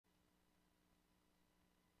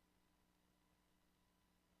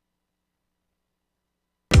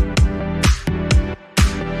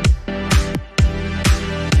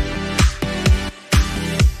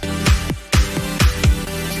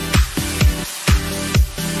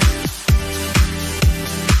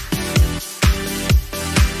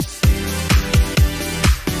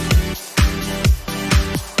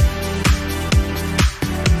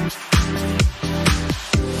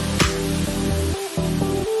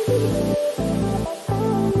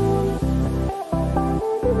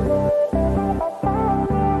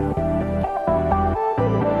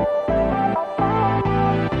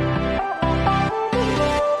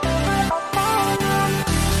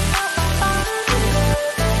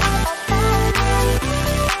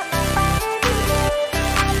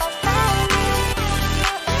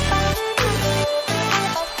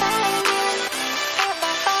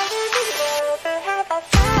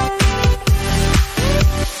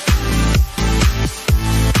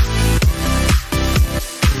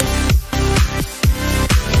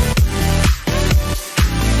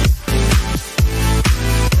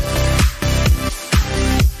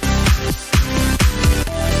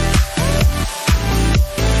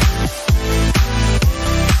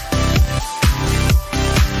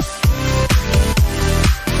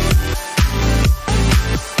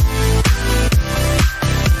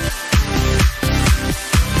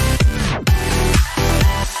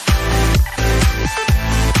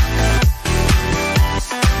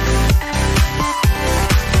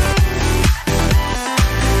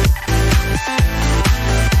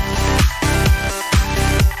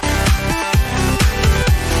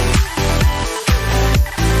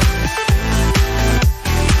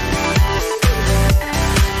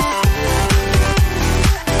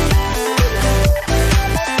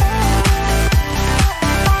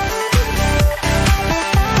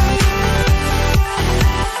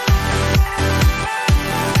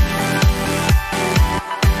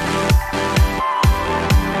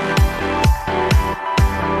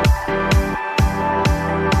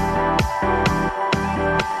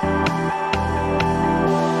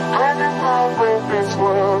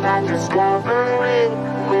I'm discovering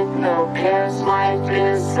with no cares, life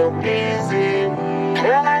is so easy.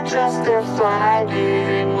 Can I justify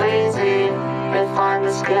being lazy if I'm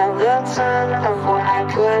the skeleton of what I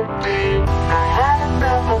could be? I had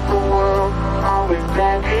enough of the world, always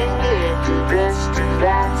begging me, do this, do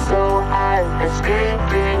that, so I'm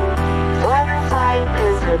escaping. Fight or flight,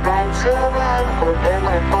 is it right to run, or am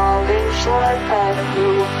I falling short of who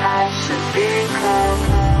I should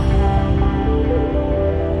become?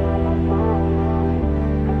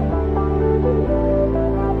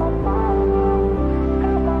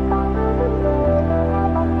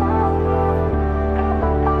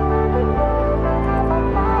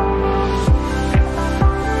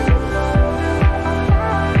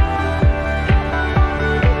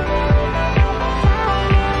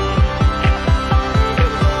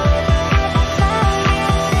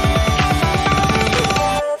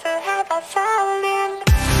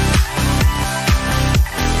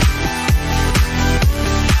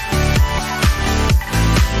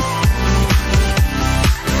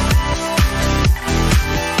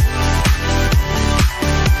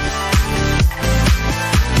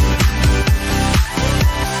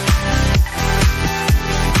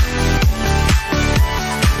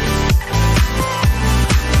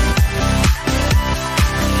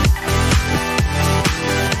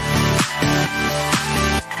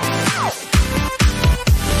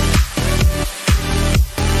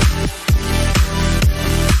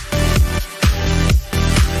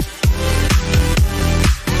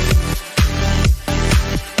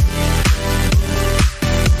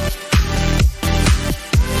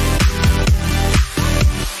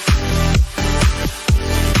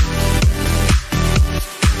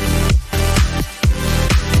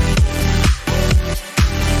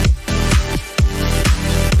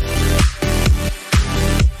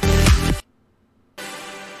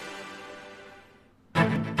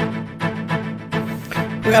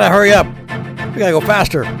 We gotta hurry up. We gotta go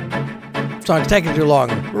faster. Song's taking too long.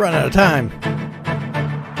 We're running out of time.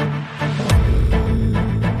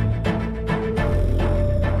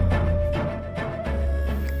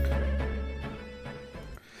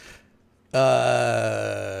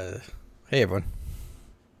 Hey everyone.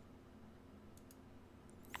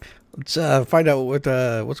 Let's find out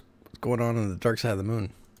what's going on the dark side of the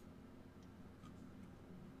moon.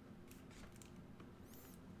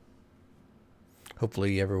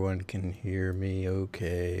 Hopefully everyone can hear me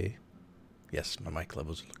okay. Yes, my mic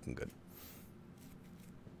levels are looking good.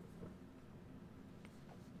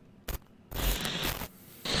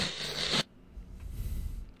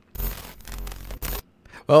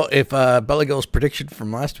 Well, if Belly Girl's prediction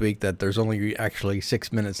from last week that there's only actually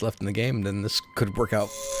 6 minutes left in the game, then this could work out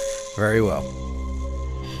very well.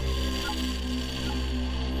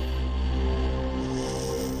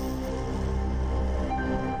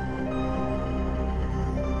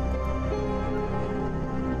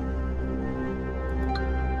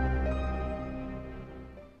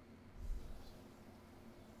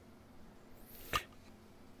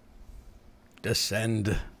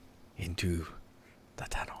 Descend into the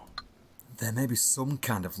tunnel. There may be some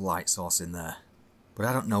kind of light source in there, but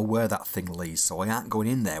I don't know where that thing leads, so I aren't going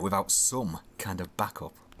in there without some kind of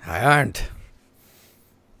backup. I aren't.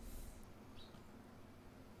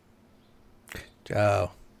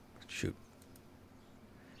 Oh, shoot.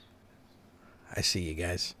 I see you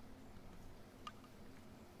guys.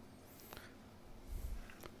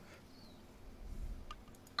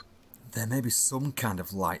 There may be some kind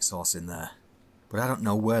of light source in there, but I don't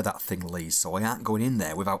know where that thing leads, so I aren't going in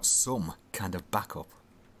there without some kind of backup.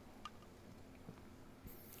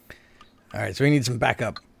 Alright, so we need some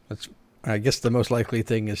backup. I guess the most likely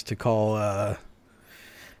thing is to call,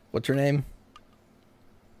 what's her name?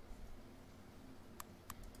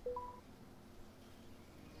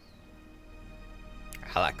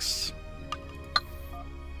 Alex.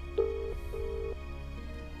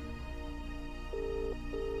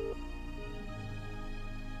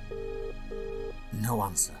 No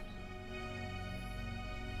answer.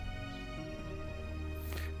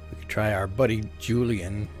 We could try our buddy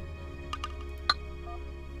Julian.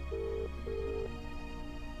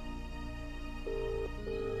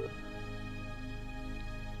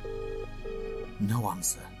 No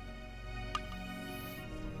answer.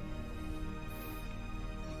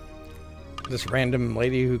 This random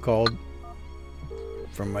lady who called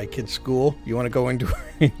from my kid's school. You want to go into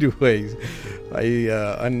a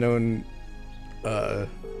unknown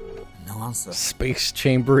no answer. Space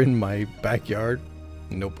chamber in my backyard?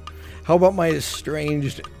 Nope. How about my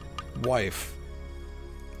estranged wife?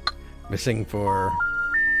 Missing for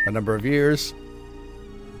a number of years.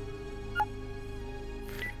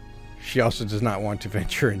 she also does not want to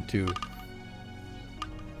venture into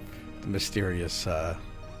the mysterious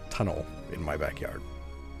tunnel in my backyard.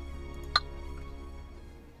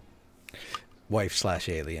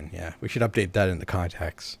 Wife/alien, yeah. We should update that in the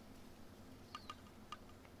contacts.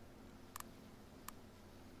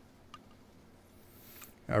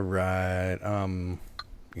 Alright,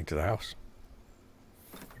 into the house.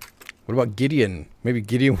 What about Gideon? Maybe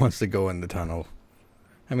Gideon wants to go in the tunnel.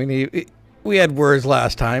 I mean, we had words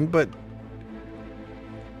last time, but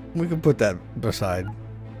we can put that beside.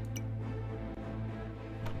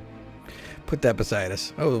 Put that beside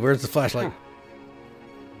us. Oh, where's the flashlight?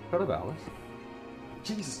 Forgot about this.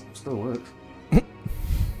 Jesus, still works.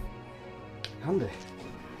 Handy.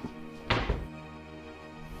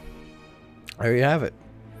 There you have it.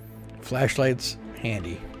 Flashlight's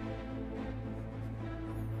handy.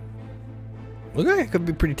 Look like it could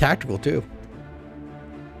be pretty tactical too.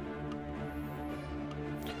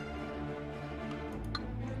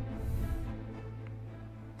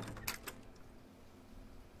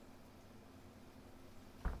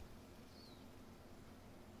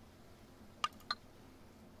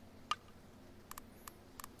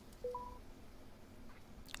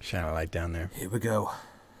 Shine a light down there. Here we go.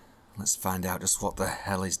 Let's find out just what the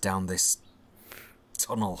hell is down this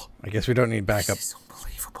tunnel. I guess we don't need backup. This is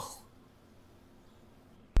unbelievable.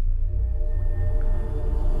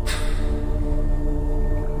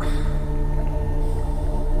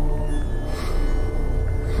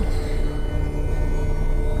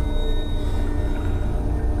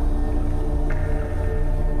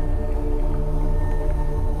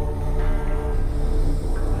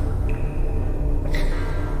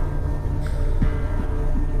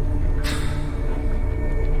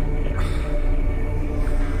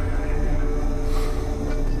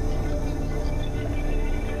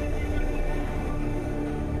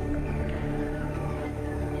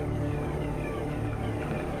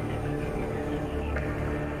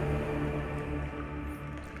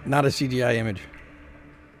 Not a CGI image.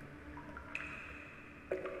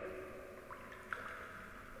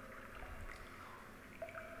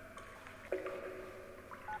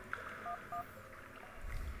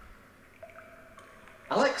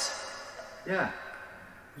 Alex? Yeah.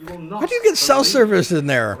 You will not. How do you get cell service in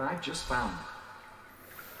there? What I've just found.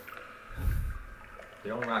 The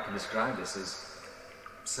only way I can describe this is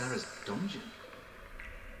Sarah's dungeon.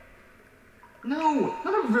 No,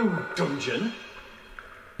 not a room dungeon.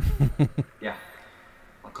 Yeah.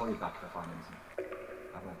 I'll call you back if I find anything.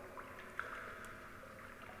 Bye-bye.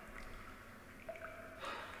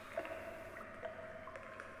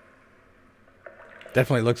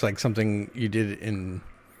 Definitely looks like something you did in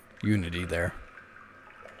Unity there.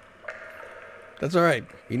 That's alright.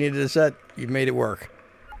 You needed a set, you made it work.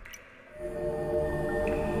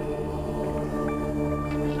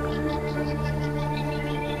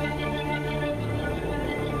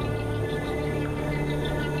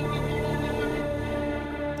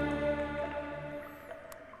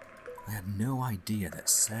 I had no idea that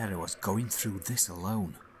Sarah was going through this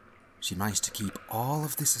alone. She managed to keep all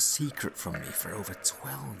of this a secret from me for over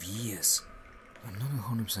 12 years. I'm not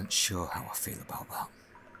 100% sure how I feel about that.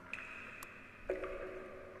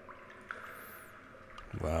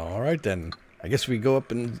 Well, alright then. I guess we go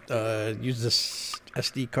up and use this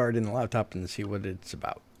SD card in the laptop and see what it's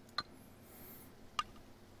about.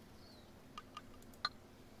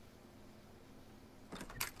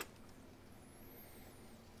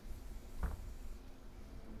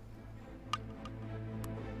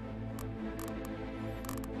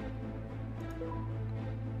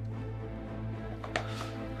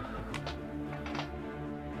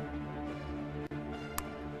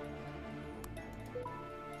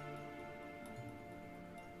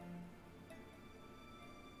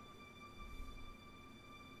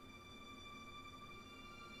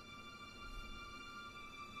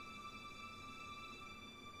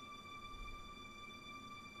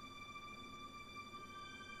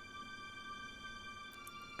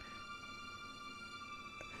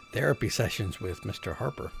 Therapy sessions with Mr.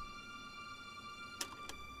 Harper.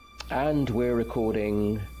 And we're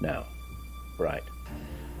recording now. Right.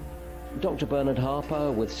 Dr. Bernard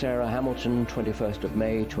Harper with Sarah Hamilton, 21st of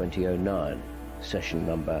May, 2009. Session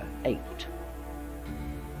number 8.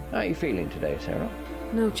 How are you feeling today, Sarah?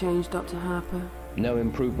 No change, Dr. Harper. No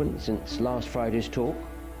improvement since last Friday's talk?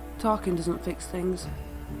 Talking doesn't fix things.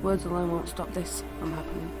 Words alone won't stop this from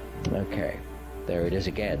happening. Okay. There it is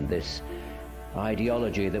again, this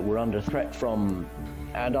ideology that we're under threat from,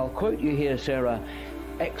 and I'll quote you here, Sarah,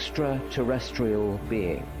 extraterrestrial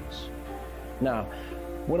beings. Now,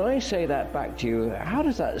 when I say that back to you, how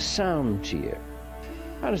does that sound to you?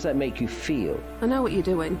 How does that make you feel? I know what you're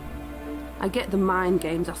doing. I get the mind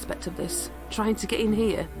games aspect of this. Trying to get in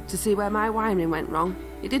here to see where my wiring went wrong.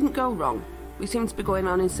 It didn't go wrong. We seem to be going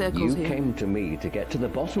on in circles here. You came to me to get to the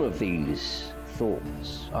bottom of these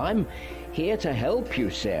thoughts. I'm here to help you,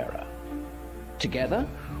 Sarah. Together,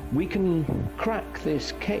 we can crack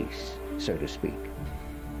this case, so to speak.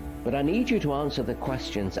 But I need you to answer the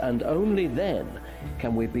questions, and only then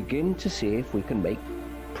can we begin to see if we can make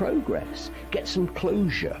progress, get some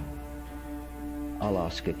closure. I'll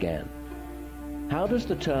ask again. How does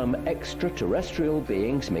the term extraterrestrial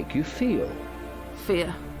beings make you feel?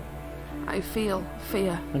 Fear. I feel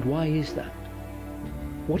fear. And why is that?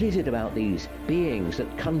 What is it about these beings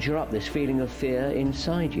that conjure up this feeling of fear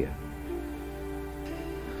inside you?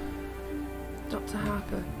 Dr.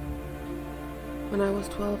 Harper, when I was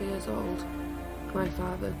 12 years old, my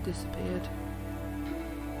father disappeared.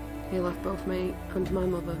 He left both me and my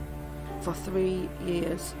mother for 3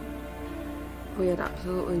 years. We had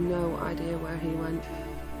absolutely no idea where he went.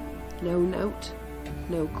 No note,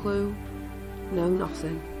 no clue, no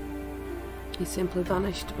nothing. He simply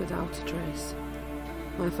vanished without a trace.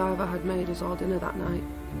 My father had made us all dinner that night.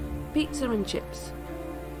 Pizza and chips.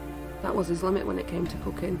 That was his limit when it came to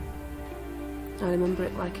cooking. I remember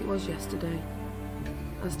it like it was yesterday.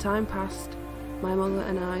 As time passed, my mother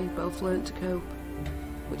and I both learnt to cope,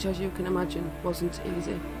 which, as you can imagine, wasn't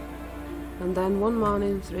easy. And then one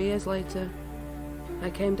morning, 3 years later, I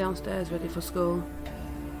came downstairs ready for school,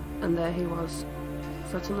 and there he was,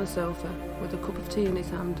 sat on the sofa with a cup of tea in his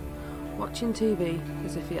hand, watching TV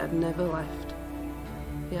as if he had never left.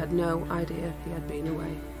 He had no idea he had been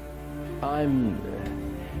away. I'm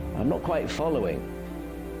not quite following.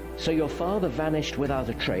 So your father vanished without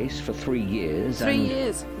a trace for 3 years, 3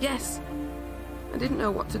 years, yes. I didn't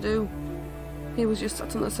know what to do. He was just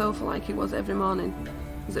sat on the sofa like he was every morning,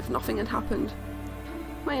 as if nothing had happened.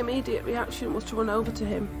 My immediate reaction was to run over to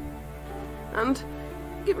him and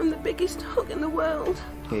give him the biggest hug in the world.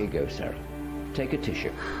 Here you go, Sarah. Take a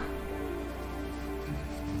tissue.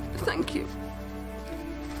 Thank you.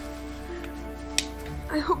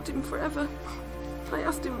 I hugged him forever. I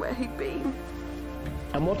asked him where he'd been.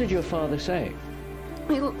 And what did your father say?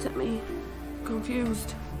 He looked at me,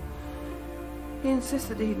 confused. He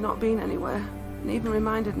insisted he'd not been anywhere, and even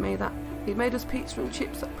reminded me that he'd made us pizza and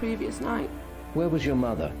chips that previous night. Where was your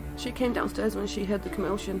mother? She came downstairs when she heard the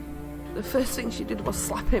commotion. The first thing she did was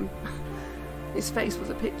slap him. His face was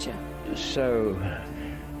a picture. So...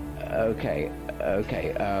 Okay.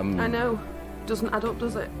 I know. Doesn't add up,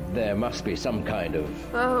 does it? There must be some kind of...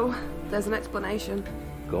 Oh, there's an explanation.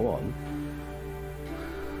 Go on.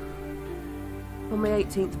 On my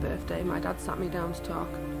 18th birthday, my dad sat me down to talk.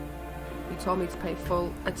 He told me to pay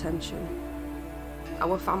full attention.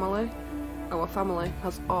 Our family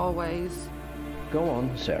has always... Go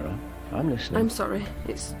on, Sarah. I'm listening. I'm sorry.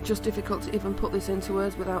 It's just difficult to even put this into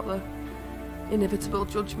words without the inevitable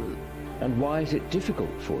judgment. And why is it difficult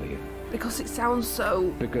for you? Because it sounds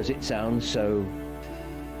so... Because it sounds so...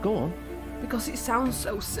 Go on. Because it sounds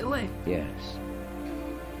so silly. Yes.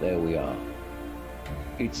 There we are.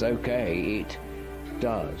 It's okay. It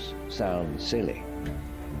does sound silly.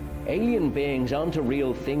 Alien beings aren't a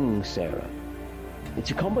real thing, Sarah.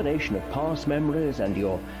 It's a combination of past memories and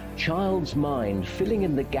your child's mind filling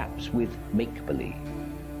in the gaps with make-believe,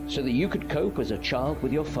 so that you could cope as a child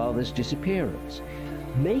with your father's disappearance.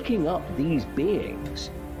 Making up these beings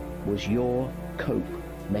was your cope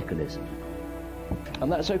mechanism.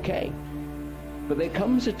 And that's okay. But there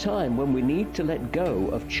comes a time when we need to let go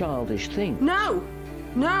of childish things. No!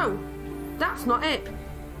 That's not it.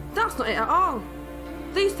 That's not it at all.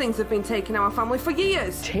 These things have been taking our family for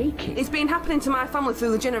years. Taking? It's been happening to my family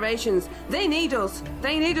through the generations. They need us.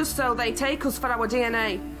 They need us, so they take us for our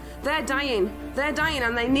DNA. They're dying.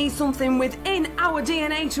 And they need something within our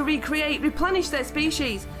DNA to replenish their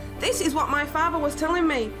species. This is what my father was telling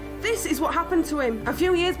me. This is what happened to him. A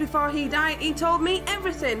few years before he died, he told me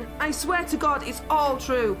everything. I swear to God, it's all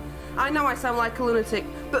true. I know I sound like a lunatic,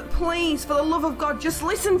 but please, for the love of God, just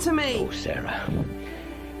listen to me. Oh, Sarah.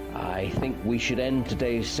 I think we should end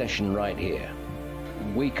today's session right here.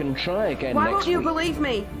 We can try again next week. Why won't you believe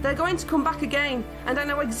me? They're going to come back again, and I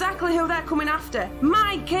know exactly who they're coming after.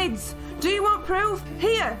 My kids! Do you want proof?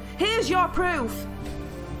 Here's your proof.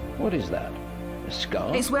 What is that? A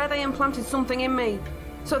scar? It's where they implanted something in me,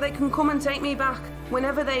 so they can come and take me back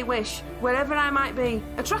whenever they wish, wherever I might be.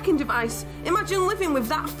 A tracking device. Imagine living with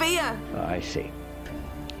that fear. I see.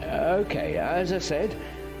 Okay, as I said,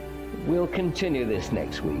 we'll continue this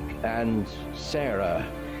next week. And Sarah,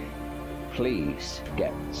 please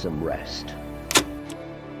get some rest.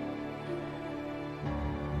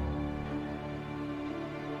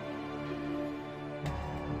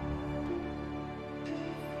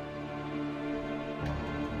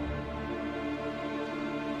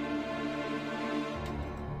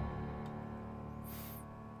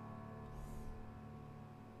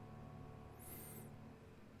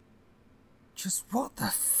 Just what the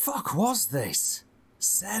fuck was this?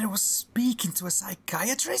 Sarah was speaking to a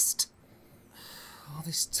psychiatrist? All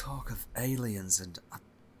this talk of aliens and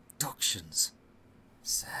abductions.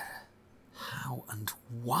 Sarah, how and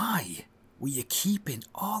why were you keeping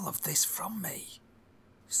all of this from me?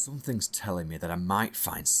 Something's telling me that I might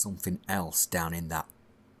find something else down in that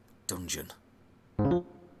dungeon.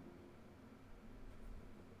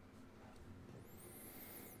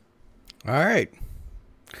 Alright.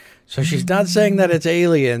 So she's not saying that it's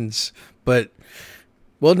aliens, but...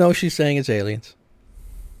 Well, no, she's saying it's aliens.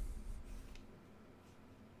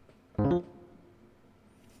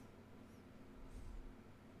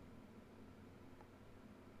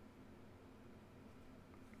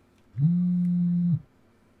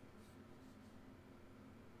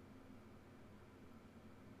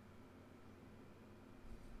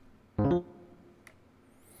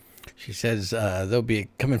 She says they'll be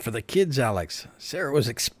coming for the kids, Alex. Sarah was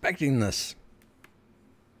expecting this.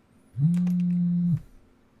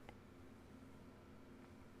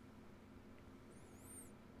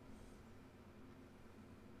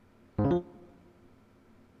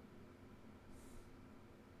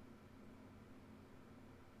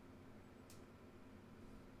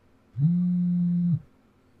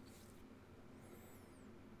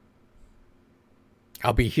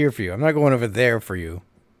 I'll be here for you. I'm not going over there for you.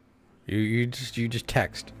 You just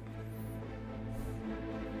text.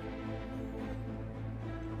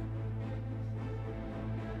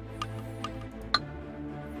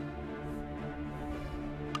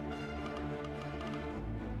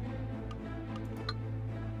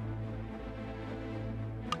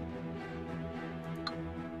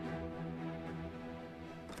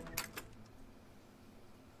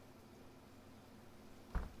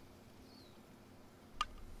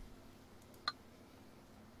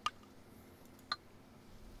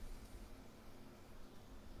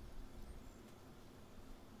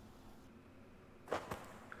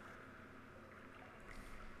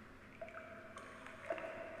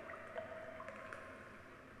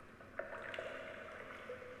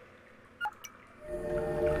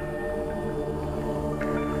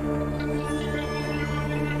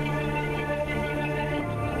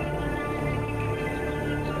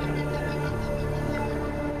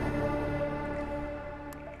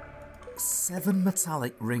 Seven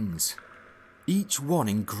metallic rings, each one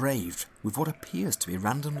engraved with what appears to be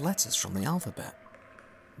random letters from the alphabet.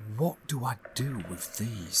 What do I do with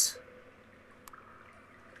these?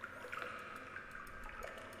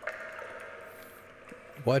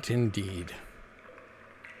 What indeed?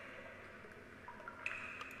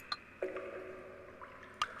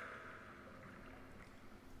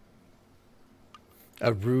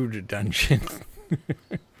 A rude dungeon.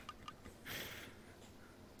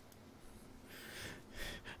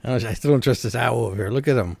 I still don't trust this owl over here. Look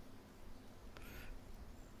at him.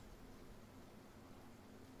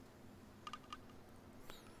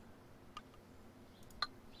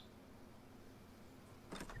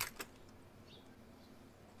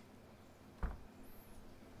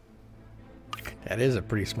 That is a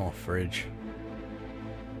pretty small fridge.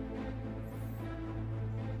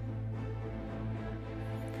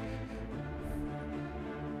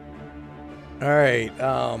 All right,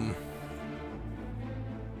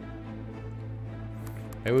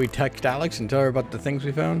 maybe we text Alex and tell her about the things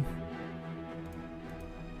we found?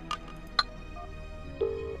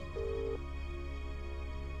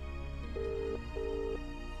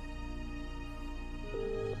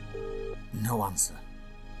 No answer.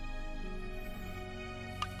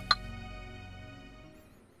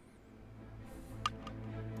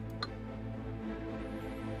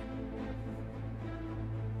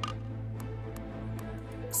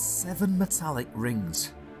 Seven metallic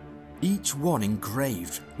rings, each one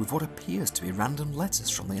engraved with what appears to be random letters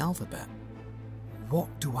from the alphabet. What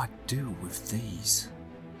do I do with these?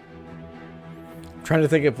 I'm trying to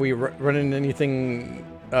think if we run into anything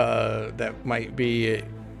that might be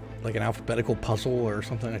like an alphabetical puzzle or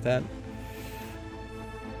something like that.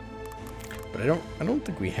 But I don't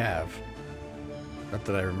think we have. Not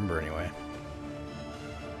that I remember anyway.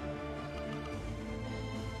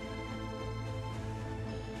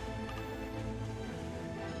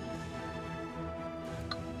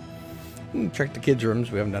 Check the kids' rooms.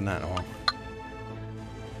 We haven't done that in a while.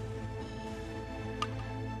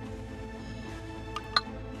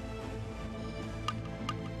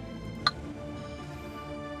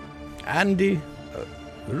 Andy,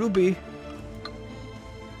 Ruby.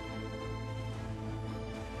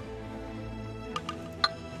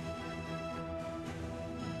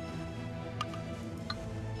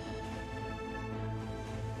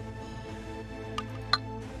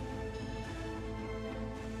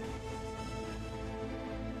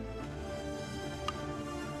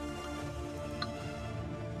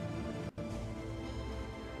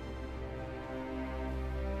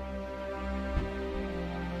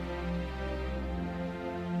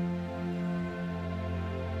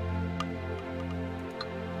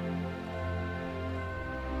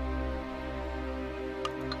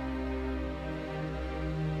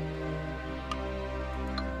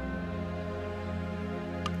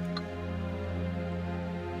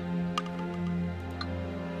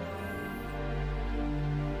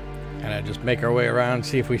 Kind of just make our way around,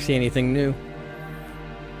 see if we see anything new.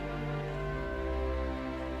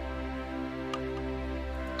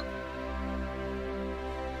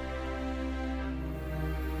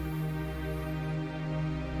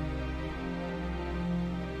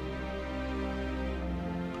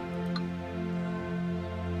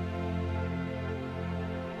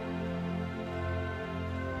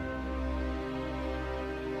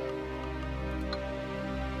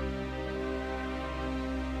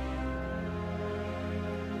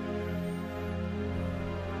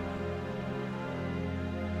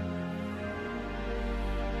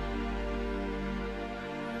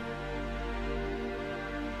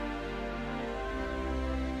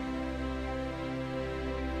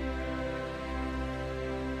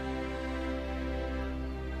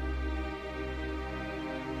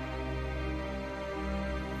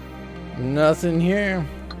 Nothing here.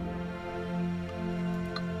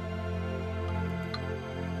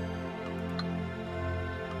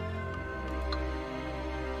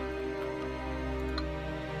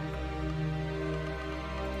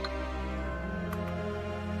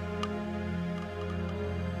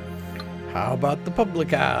 How about the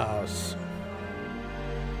public house?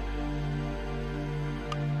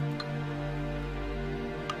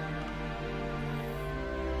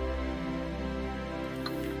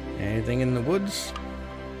 Anything in the woods?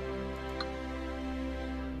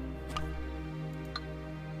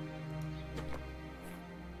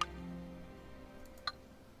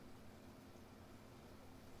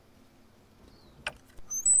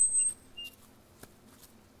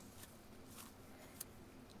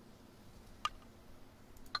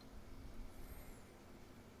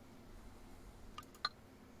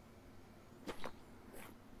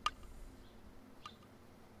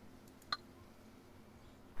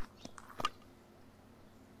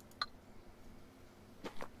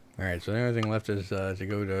 Alright, so the only thing left is to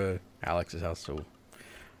go to Alex's house, so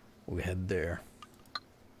we'll head there.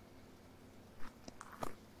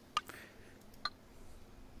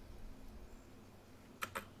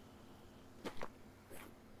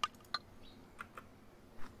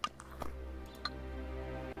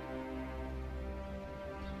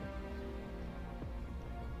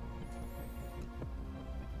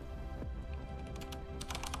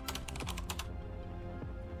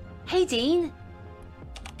 Hey, Dean.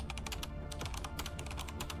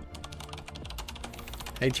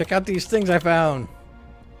 Hey, check out these things I found.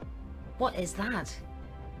 What is that?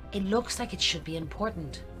 It looks like it should be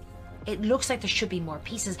important. It looks like there should be more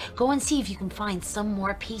pieces. Go and see if you can find some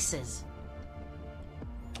more pieces.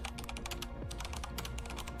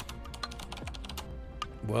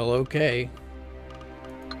 Well, okay.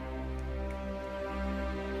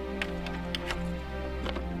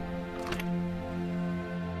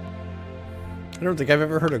 I don't think I've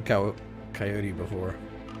ever heard of coyote before.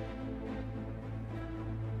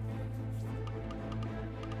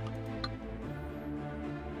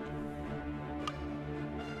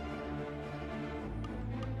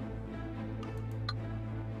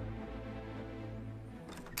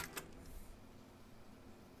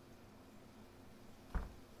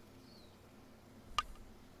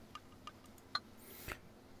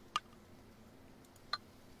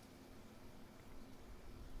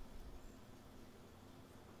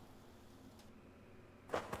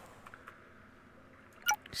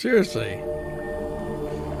 Seriously.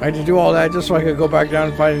 I had to do all that just so I could go back down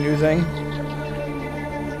and find a new thing?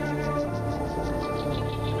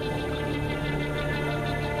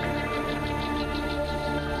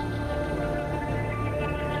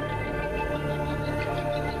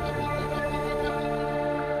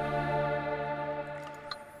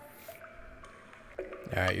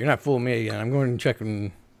 Alright, you're not fooling me again. I'm going to check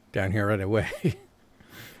them down here right away.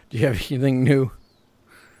 Do you have anything new?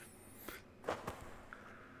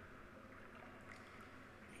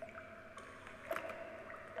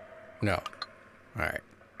 No. Alright.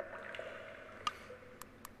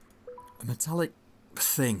 A metallic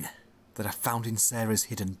thing that I found in Sarah's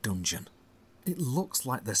hidden dungeon. It looks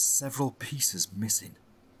like there's several pieces missing.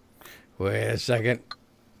 Wait a second.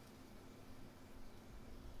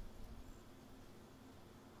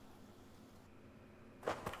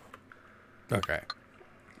 Okay.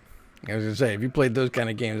 I was gonna say, if you played those kind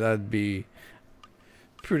of games, I'd be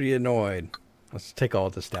pretty annoyed. Let's take all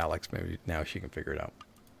this to Alex. Maybe now she can figure it out.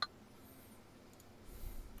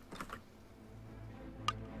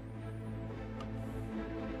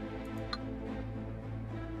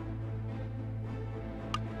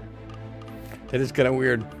 That is kind of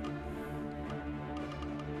weird.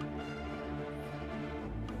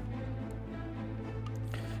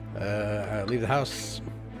 Leave the house.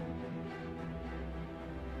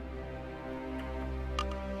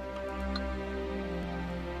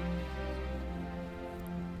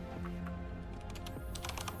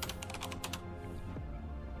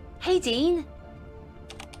 Hey, Dean.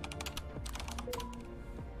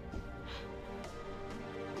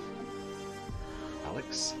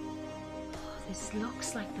 Alex? This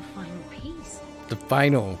looks like the final piece. The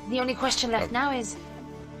final. The only question left now is,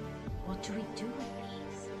 what do we do with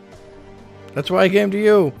these? That's why I came to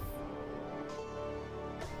you.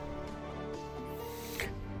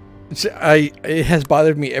 It has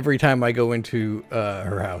bothered me every time I go into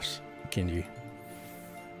her house, Kinji.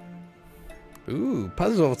 Ooh,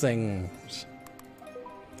 puzzle things.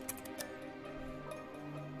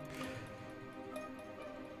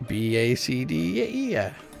 B-A-C-D-E.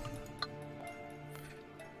 I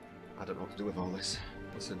don't know what to do with all this.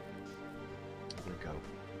 Listen, I'm gonna go.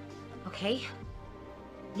 Okay.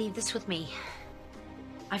 Leave this with me.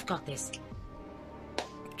 I've got this.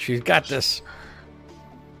 She's got this.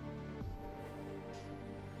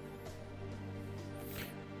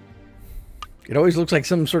 It always looks like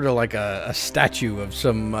some sort of like a statue of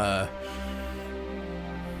some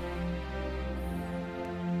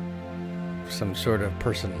sort of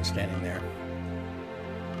person standing there.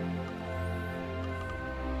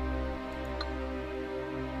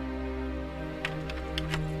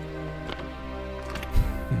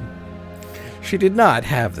 She did not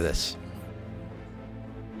have this.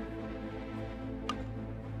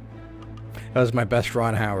 That was my best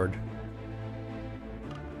Ron Howard.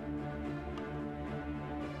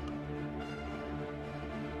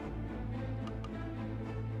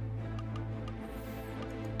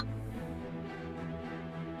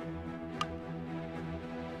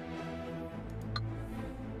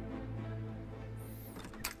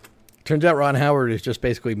 Turns out Ron Howard is just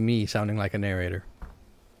basically me sounding like a narrator.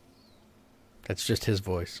 That's just his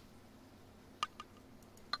voice.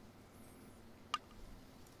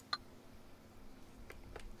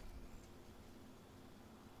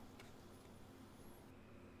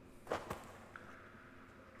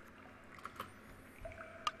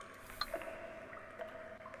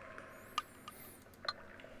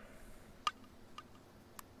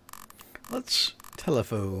 Let's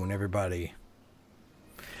telephone everybody.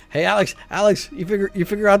 Hey, Alex, you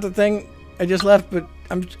figure out the thing I just left, but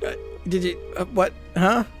I'm. Did you what?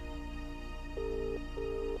 Huh?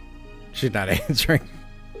 She's not answering.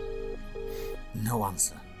 No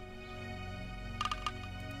answer.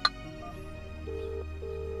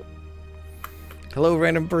 Hello,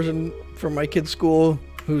 random person from my kid's school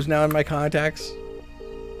who's now in my contacts.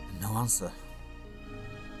 No answer.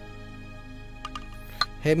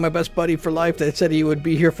 Hey, my best buddy for life that said he would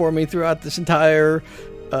be here for me throughout this entire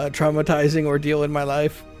traumatizing ordeal in my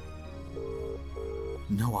life.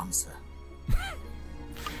 No answer.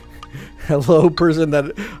 Hello, person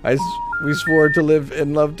that we swore to live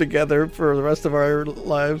and love together for the rest of our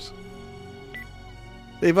lives.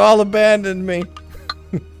 They've all abandoned me.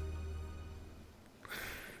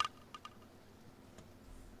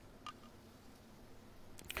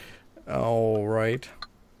 All right.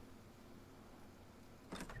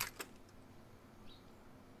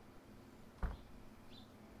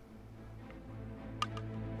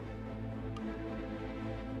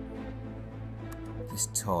 This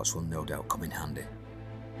torch will no doubt come in handy.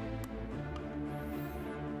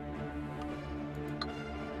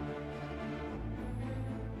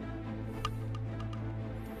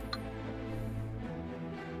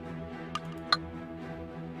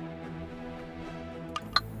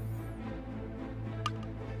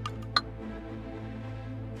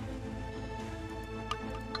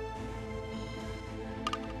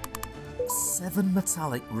 Seven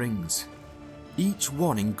metallic rings, each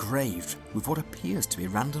one engraved with what appears to be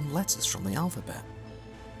random letters from the alphabet.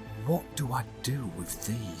 What do I do with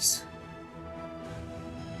these?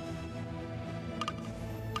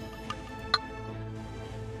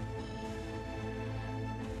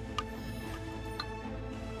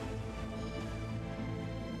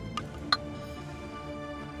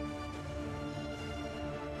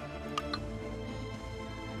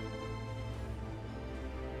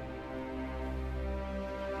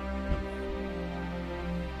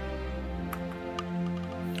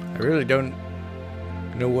 I really don't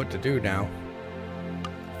know what to do now,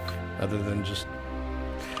 other than just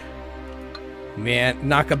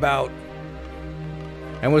knock about.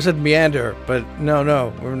 I almost said meander, but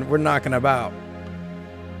no, we're knocking about.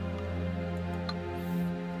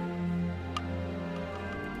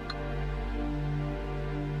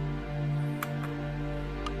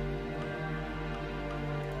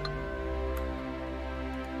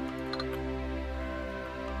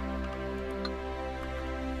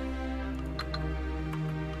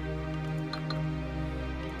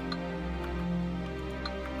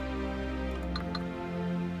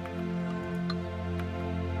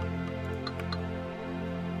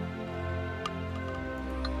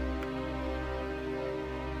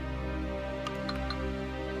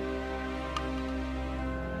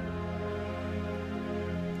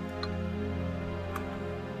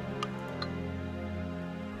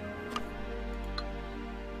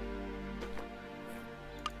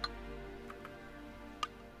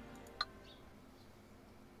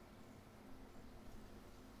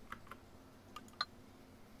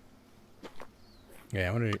 Yeah,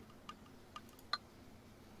 I wonder.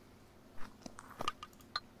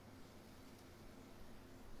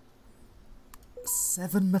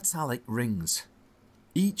 7 metallic rings.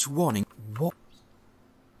 Each one in what?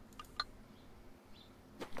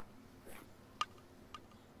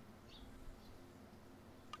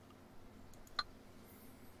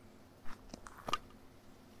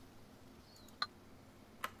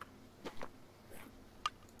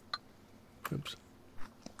 Oops.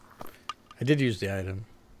 I did use the item.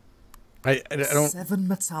 I don't. 7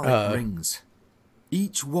 metallic rings.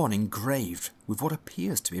 Each one engraved with what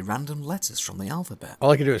appears to be random letters from the alphabet. All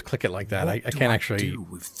I can do is click it like that. What I do can't actually do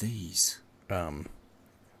with these.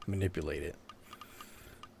 Manipulate it.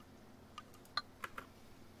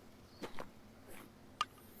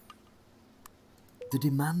 The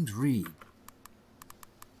demand read.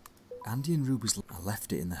 Andy and Ruby's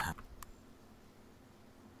left it in the hat.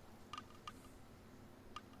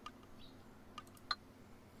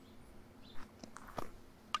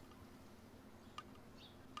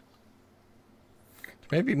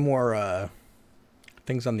 Maybe more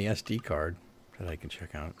things on the SD card that I can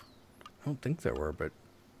check out. I don't think there were, but...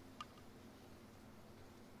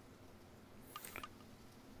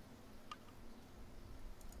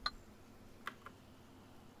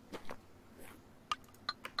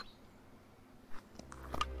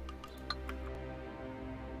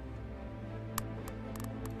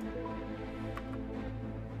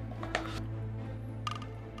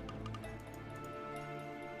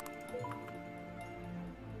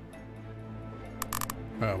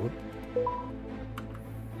 Oh, whoop.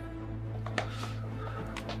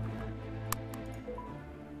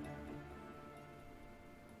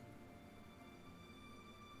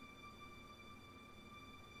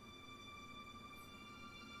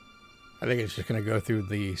 I think it's just going to go through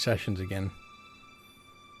the sessions again.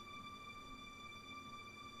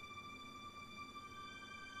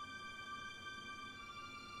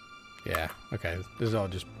 Yeah, okay. This is all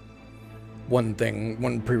just one thing,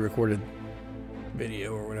 one pre-recorded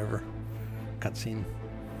video or whatever. Cutscene.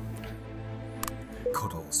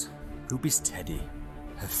 Cuddles. Ruby's teddy.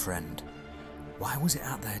 Her friend. Why was it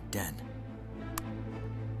at their den?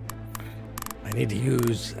 I need to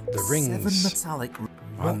use the rings 7 metallic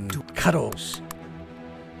on Cuddles.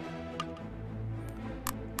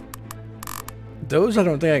 Those I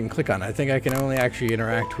don't think I can click on. I think I can only actually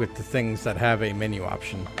interact with the things that have a menu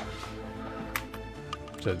option.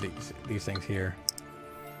 So these things here.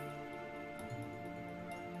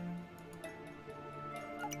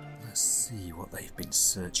 Let's see what they've been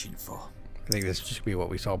searching for. I think this should be what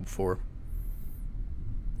we saw before.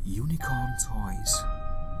 Unicorn toys.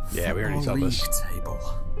 Yeah, we already saw Football this. league table.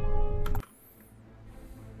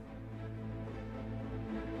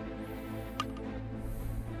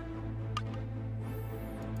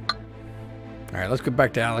 Alright, let's go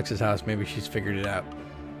back to Alex's house. Maybe she's figured it out.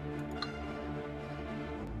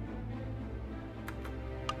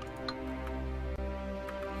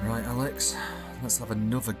 Right, Alex. Let's have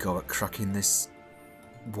another go at cracking this...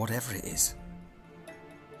 whatever it is.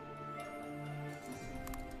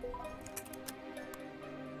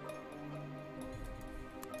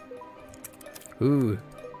 Ooh.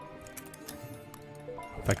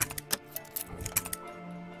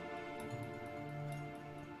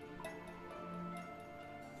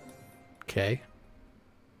 Okay.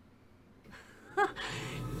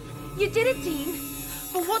 You did it, Dean.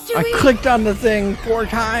 But what do I we... clicked on the thing 4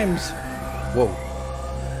 times. Whoa.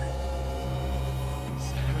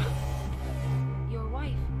 Your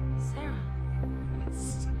wife, Sarah.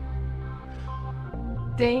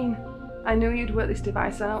 Dean, I knew you'd work this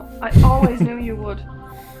device out. I always knew you would.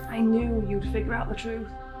 I knew you'd figure out the truth.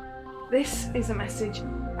 This is a message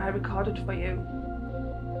I recorded for you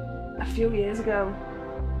a few years ago,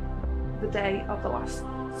 the day of the last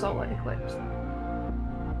solar eclipse.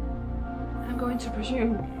 I'm going to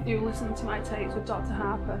presume you listened to my tapes with Dr.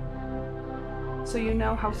 Harper, so you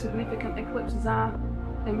know how significant eclipses are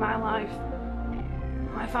in my life,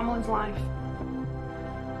 my family's life.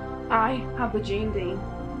 I have the gene, Dean.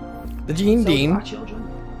 The gene, So do Dean. our children.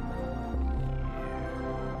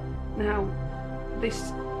 Now,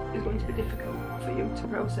 this is going to be difficult for you to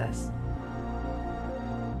process.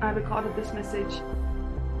 I recorded this message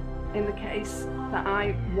in the case that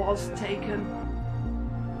I was taken.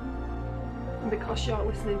 And because you're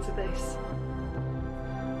listening to this,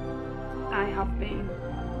 I have been.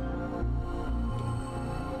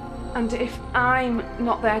 And if I'm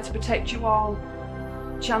not there to protect you all,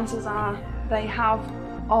 chances are they have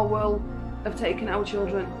or will have taken our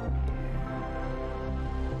children.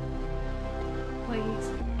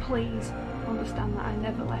 Please understand that I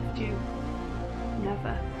never left you.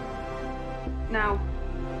 Never. Now,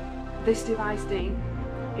 this device, Dean,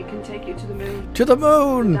 it can take you to the moon. To the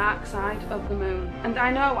moon! The dark side of the moon. And I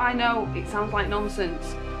know, it sounds like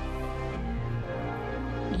nonsense.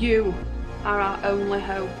 You are our only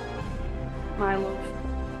hope, my love.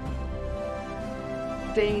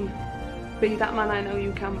 Dean, be that man I know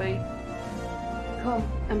you can be. Come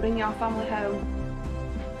and bring your family home.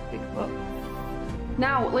 Bigfoot.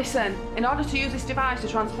 Now, listen, in order to use this device to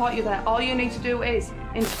transport you there, all you need to do is...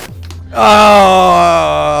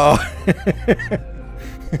 Oh!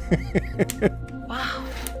 Wow.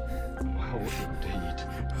 Wow, indeed.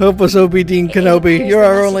 Hope us, Obi-Wan Kenobi. It You're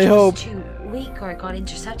appears our the only message hope. was too weak or got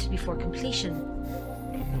intercepted before completion.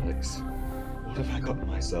 Alex, what have I got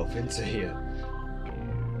myself into here?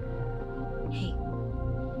 Hey.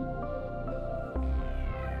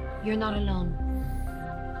 You're not alone.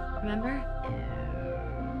 Remember?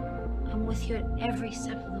 I'm with you at every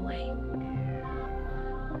step of the way.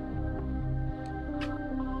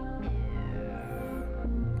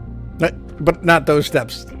 But not those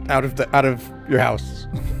steps out of your house.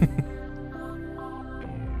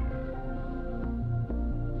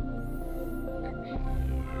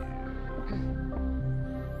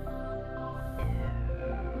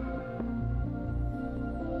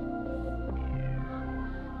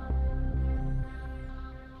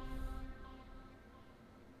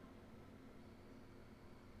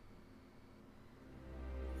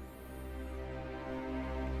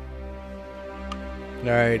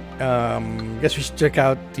 Alright, guess we should check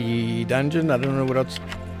out the dungeon. I don't know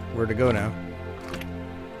where to go now.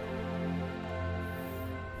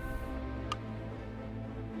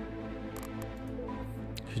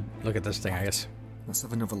 Should look at this thing, I guess. Let's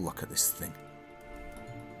have another look at this thing.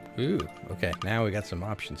 Ooh, okay, now we got some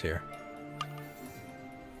options here.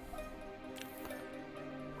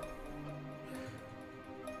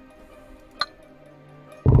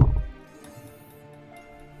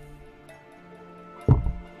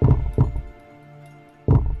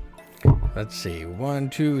 Let's see. 1,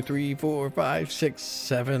 2, 3, 4, 5, 6,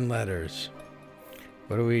 7 letters.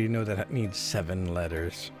 What do we know that needs 7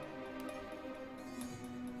 letters?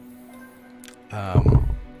 How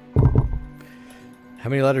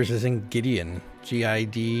many letters is in Gideon?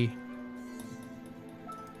 G-I-D.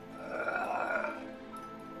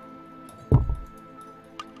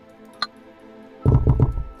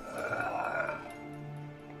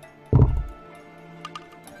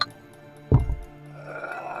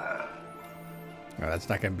 Oh, that's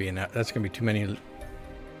not going to be enough. That's going to be too many.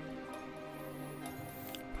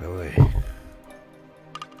 Boy.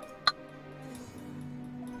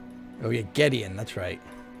 Oh, yeah, Gideon. That's right.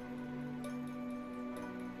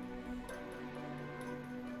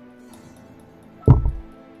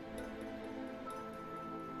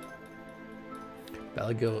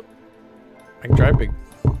 Belagil. I can try big.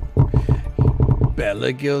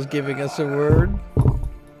 Belagil's giving us a word.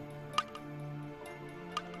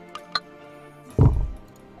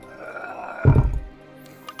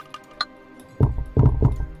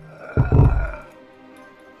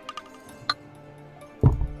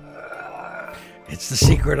 It's the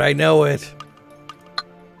secret, I know it.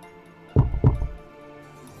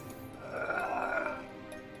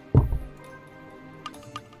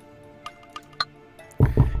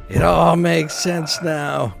 It all makes sense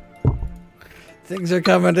now. Things are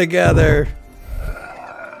coming together.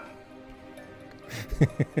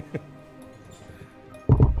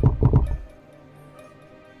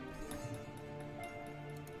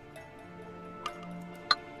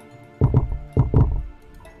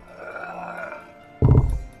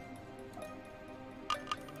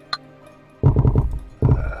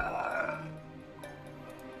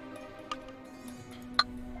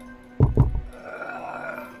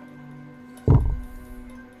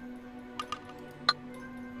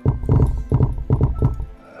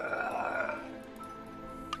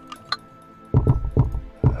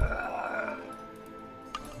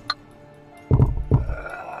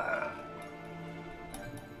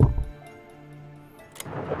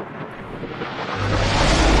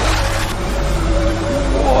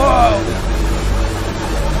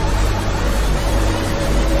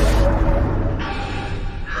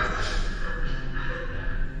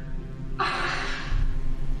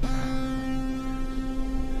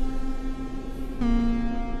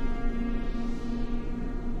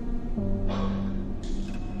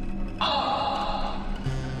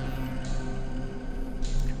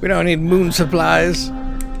 We don't need moon supplies.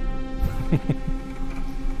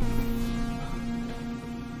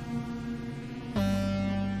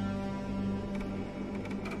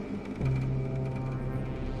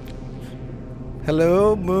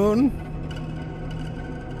 Hello, moon.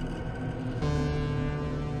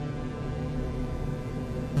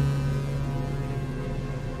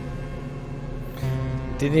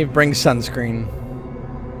 Didn't even bring sunscreen.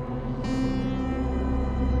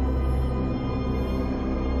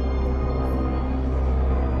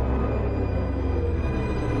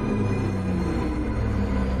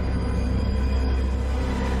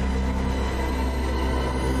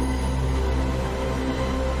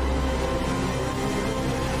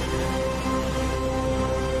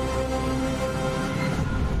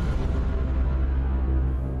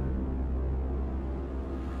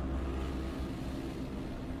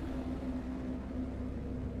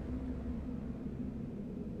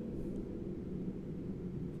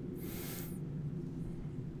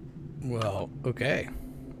 Well, okay.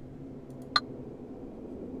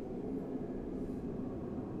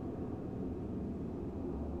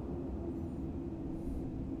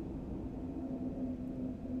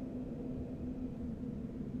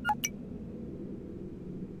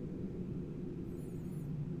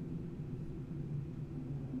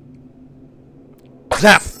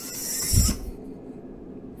 Zap!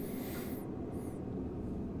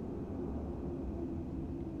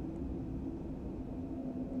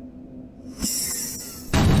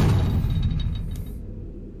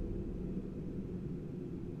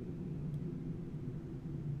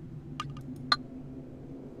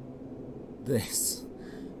 This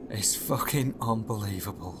is fucking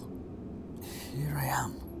unbelievable. Here I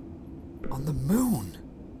am, on the moon.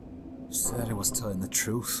 Sarah was telling the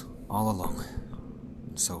truth all along.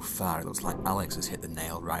 And so far, it looks like Alex has hit the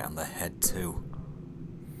nail right on the head too.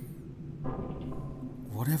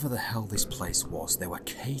 Whatever the hell this place was, they were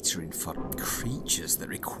catering for creatures that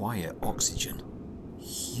require oxygen.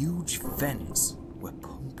 Huge vents were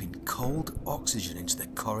pumping cold oxygen into the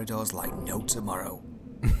corridors like no tomorrow.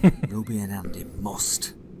 Ruby and Andy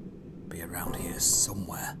must be around here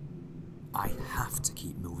somewhere. I have to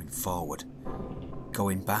keep moving forward.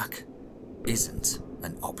 Going back isn't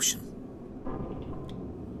an option.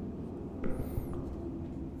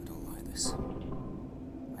 I don't like this.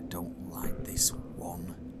 I don't like this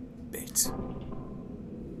one bit.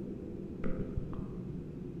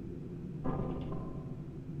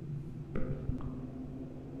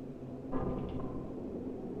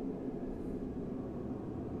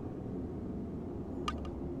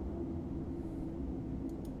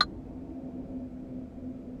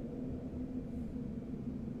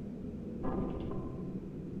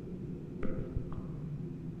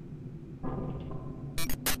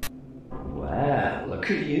 Well, look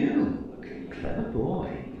at you. Clever boy.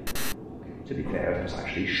 To be fair, I was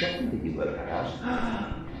actually shocked that you worked that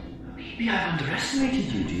out. Maybe I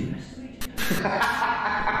underestimated you, do you?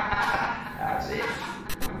 That's it.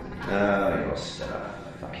 Oh, you're still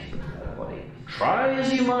a fucking nobody. Try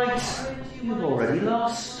as you might, you've already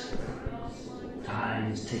lost.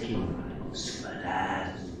 Time's ticking, Super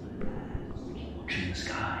Dad. Watching the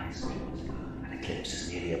skies. An eclipse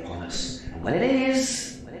is nearly upon us. And when it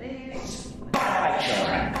is, it's bye-bye,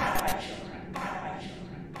 children.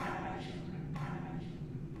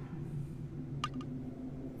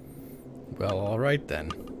 Well, all right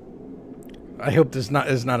then. I hope this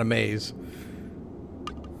is not a maze.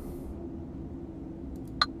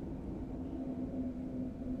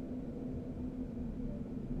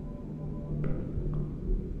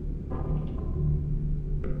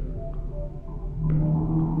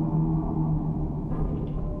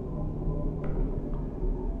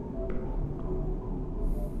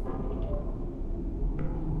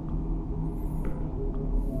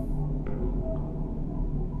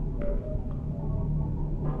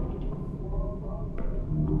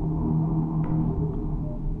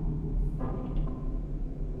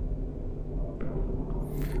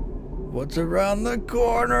 What's around the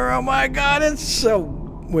corner? Oh my god, it's so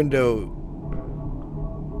window.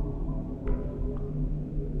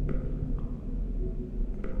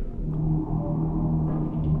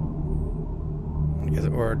 I guess,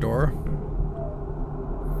 or a door.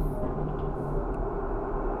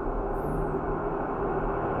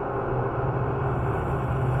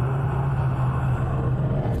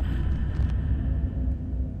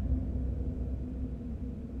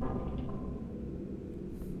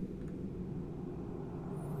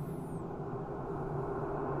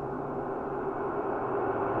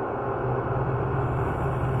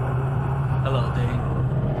 Hello, Dean.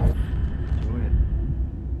 Julian.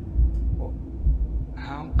 What?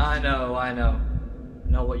 How? I know.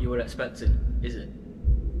 Not what you were expecting, is it?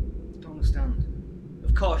 I don't understand.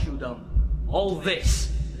 Of course you don't. All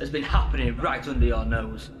this has been happening right under your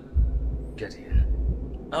nose.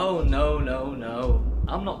 Gideon. Oh, no.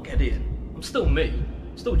 I'm not Gideon. I'm still me.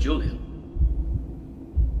 Still Julian.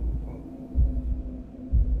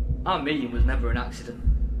 Our meeting was never an accident.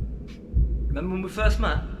 Remember when we first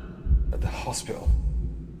met? At the hospital.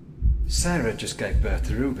 Sarah just gave birth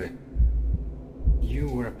to Ruby. You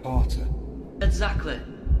were a porter. Exactly.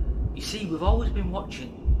 You see, we've always been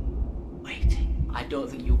watching, waiting. I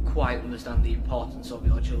don't think you quite understand the importance of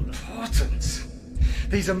your children. Importance?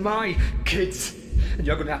 These are my kids, and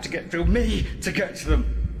you're going to have to get through me to get to them.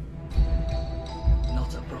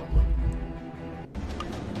 Not a problem.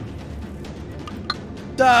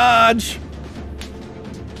 Dodge!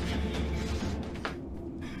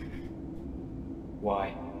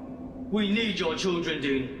 Why? We need your children,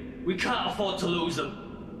 Dean. We can't afford to lose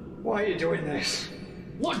them. Why are you doing this?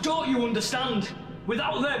 What don't you understand?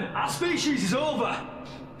 Without them, our species is over.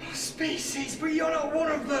 Species? But you're not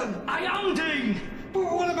one of them! I am, Dean! But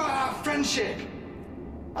what about our friendship?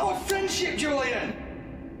 Our friendship, Julian!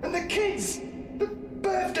 And the kids! The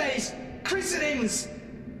birthdays! Christenings!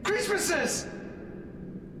 Christmases!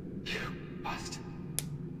 You bastard.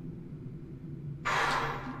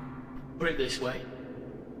 Put it this way.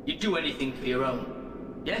 You'd do anything for your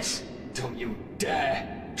own. Yes? Don't you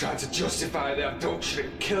dare try to justify the abduction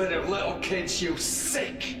and killing of little kids, you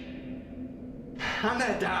sick! I'm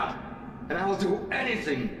their dad, and I will do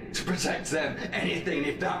anything to protect them. Anything,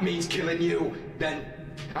 if that means killing you, then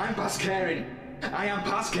I'm past caring. I am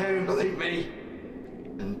past caring, believe me.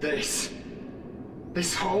 And this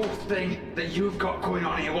whole thing that you've got going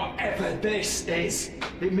on here, whatever this is,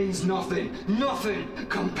 it means nothing. Nothing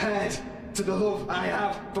compared to the love I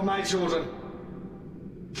have for my children.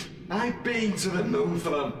 I've been to the moon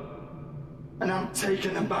for them, and I'm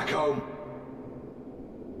taking them back home.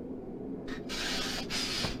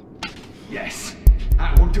 Yes,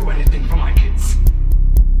 I will do anything for my kids.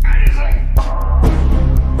 Anything!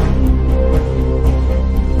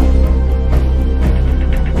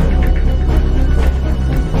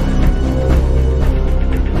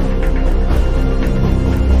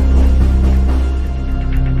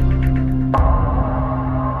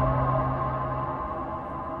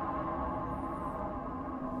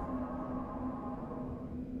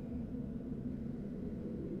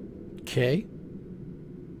 Okay.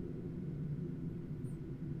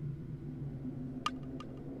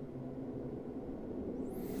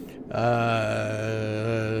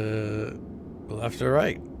 Left or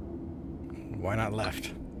right? Why not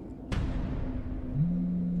left?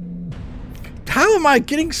 How am I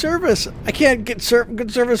getting service? I can't get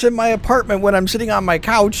good service in my apartment when I'm sitting on my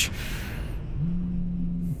couch.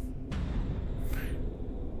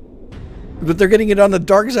 But they're getting it on the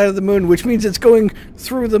dark side of the moon, which means it's going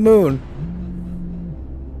through the moon.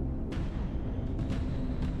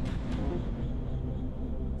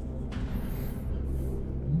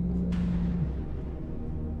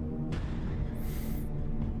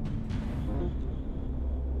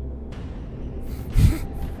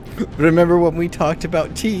 Remember when we talked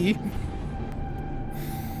about tea?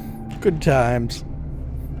 Good times.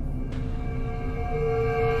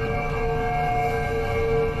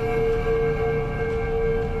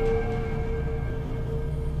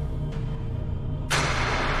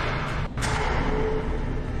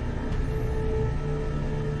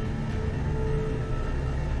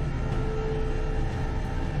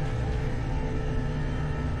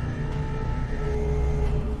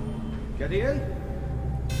 Gideon?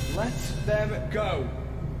 Let them go.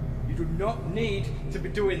 You do not need to be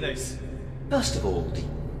doing this. First of all, Dean,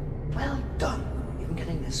 well done, even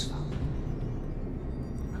getting this far.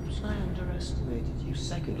 Perhaps I underestimated you.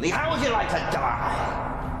 Secondly, how would you like to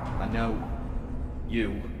die? I know.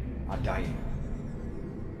 You are dying.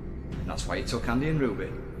 And that's why you took Andy and Ruby.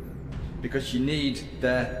 Because you need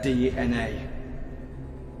their DNA.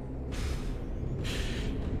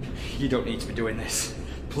 You don't need to be doing this.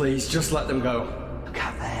 Please, just let them go. Look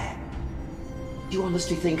out there. Do you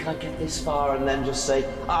honestly think I'd get this far and then just say,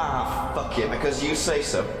 ah, fuck it, because you say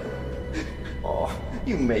so? Oh,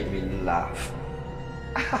 you made me laugh.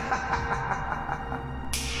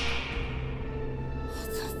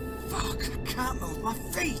 What the fuck? I can't move my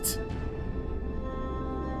feet!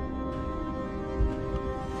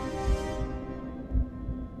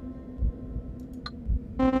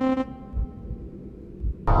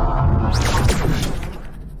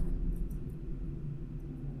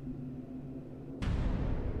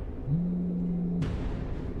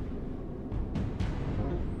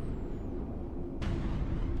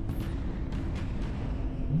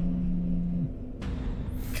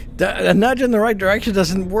 A nudge in the right direction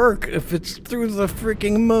doesn't work if it's through the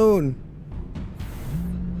freaking moon.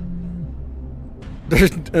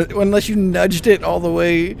 There's, unless you nudged it all the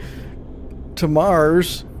way to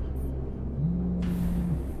Mars.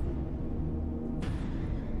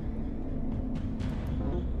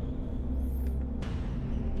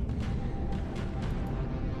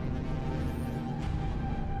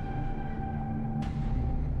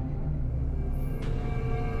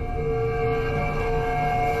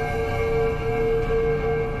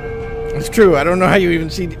 It's true. I don't know how you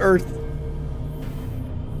even see the Earth.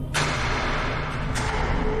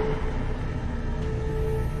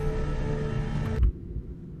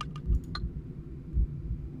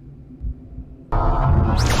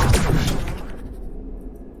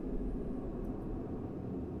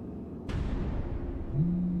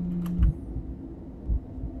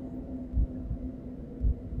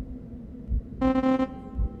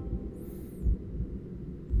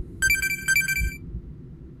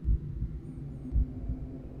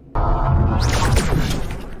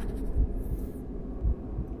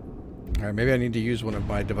 Alright, maybe I need to use one of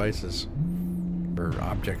my devices or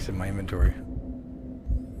objects in my inventory.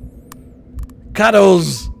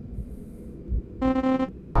 Cuddles!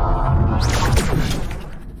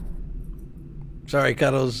 Sorry,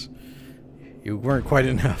 Cuddles. You weren't quite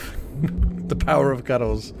enough. The power of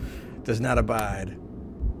Cuddles does not abide.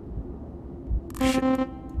 Shit.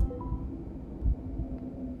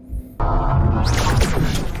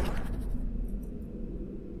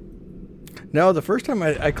 No, the first time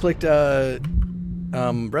I clicked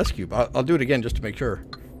rescue. I'll do it again just to make sure.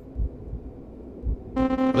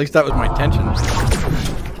 At least that was my intention.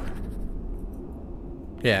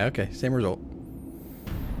 Yeah, okay, same result.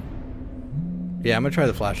 Yeah, I'm gonna try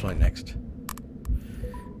the flashlight next.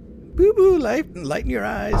 Boo boo, light in your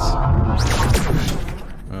eyes.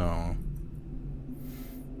 Oh.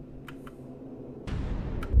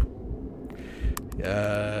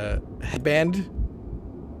 Headband.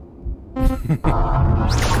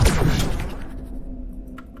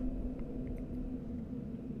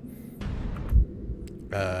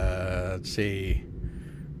 Let's see.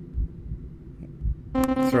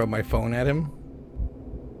 Throw my phone at him.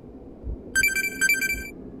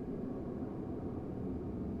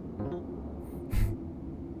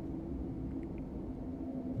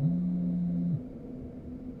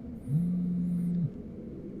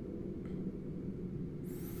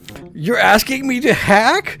 You're asking me to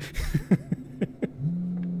hack?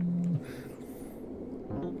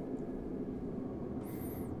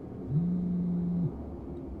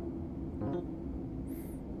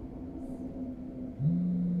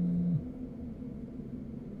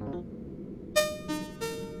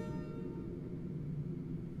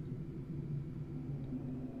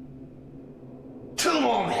 2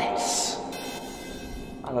 more minutes.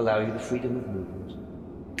 I'll allow you the freedom of movement.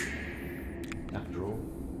 After all,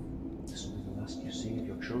 this will be the last you see of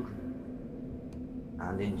your children.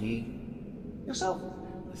 And indeed, yourself.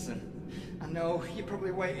 Listen, I know you're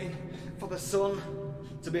probably waiting for the sun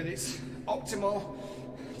to be at its optimal,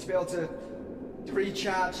 to be able to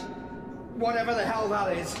recharge, whatever the hell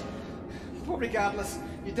that is. But regardless,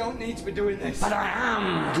 you don't need to be doing this. But I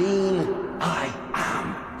am, Dean. I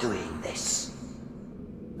am doing this.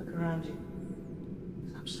 Look around you.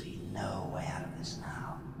 There's absolutely no way out of this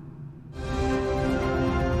now.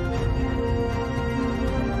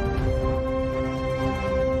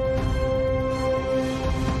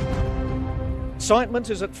 Excitement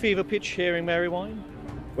is at fever pitch here in Marywine,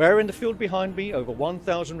 where in the field behind me over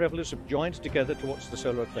 1,000 revelers have joined together to watch the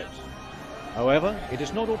solar eclipse. However, it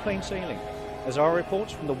is not all plain sailing, as our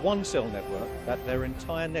reports from the One Cell network that their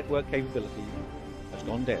entire network capability has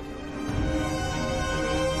gone dead.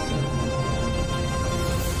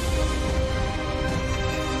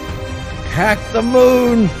 Hack the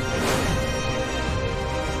moon!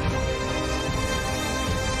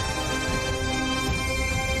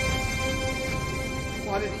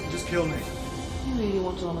 Why didn't you just kill me? You really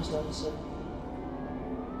want an honest answer?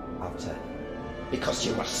 I'll tell you. Because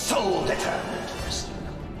you were so determined to rescue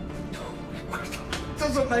them.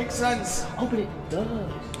 Doesn't make sense. Oh, but it does.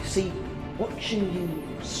 You see, watching you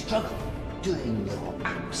struggle, doing your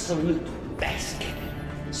absolute best, kid,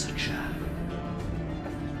 such a...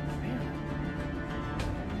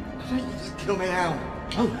 Why don't you just kill me now?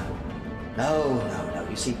 Oh, no. No.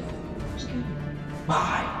 You see,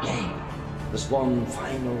 my game. There's one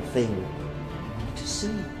final thing you need to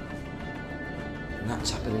see. And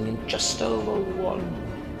that's happening in just over 1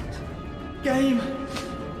 minute. Game!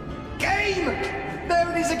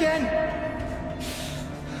 There it is again!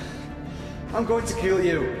 I'm going to kill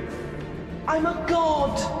you. I'm a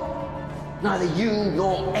god! Neither you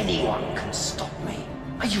nor anyone can stop me.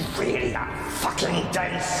 Are you really that fucking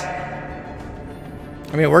dense?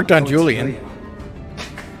 I mean, it worked on Julian.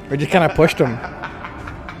 We just kind of pushed him.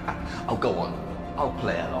 Oh, go on. I'll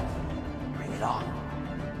play along. Bring it on.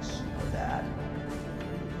 Super Dad.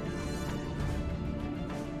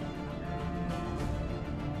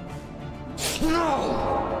 No!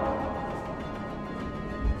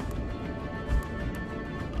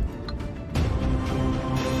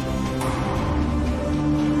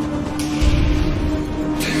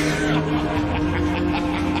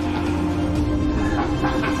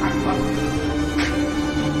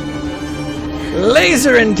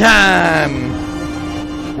 Scissoring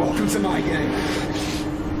time! Welcome to my game.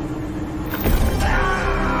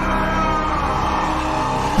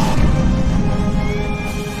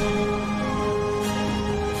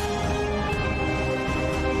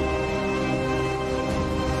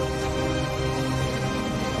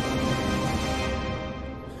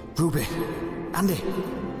 Ruby, Andy,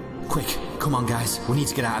 quick, come on guys, we need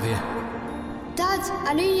to get out of here. Dad,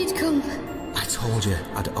 I knew you'd come. I told you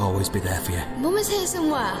I'd always be there for you. Mum is here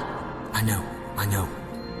somewhere. I know.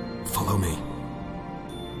 Follow me.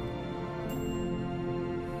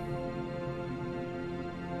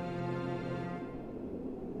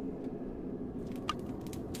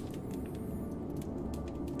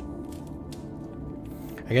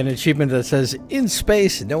 I got an achievement that says, in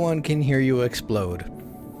space, no one can hear you explode.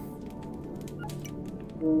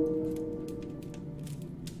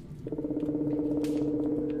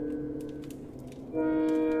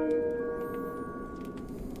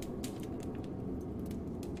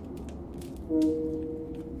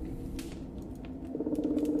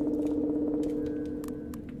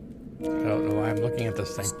 I don't know why I'm looking at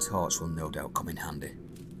this thing. This torch will no doubt come in handy.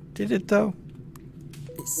 Did it though?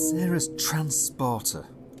 It's Sarah's transporter.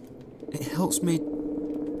 It helps me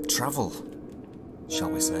travel,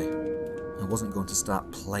 shall we say. I wasn't going to start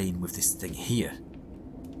playing with this thing here.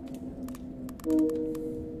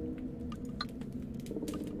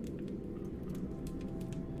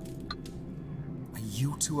 Are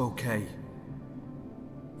you two okay?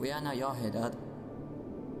 We are now you're here, Dad.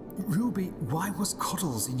 Ruby, why was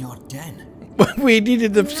Cuddles in your den? We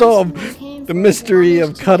needed to solve the mystery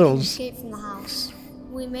of Cuddles. Escape from the house.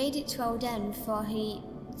 We made it to our den before he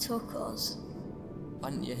took us. Why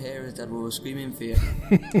didn't you hear us, Dad? We were screaming for you.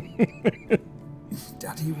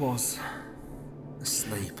 Daddy was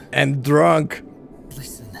asleep. And drunk.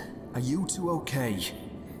 Listen, are you two okay?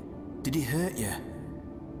 Did he hurt you?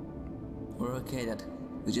 We're okay, Dad.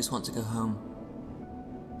 We just want to go home.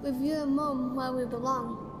 With you and Mum where we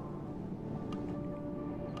belong.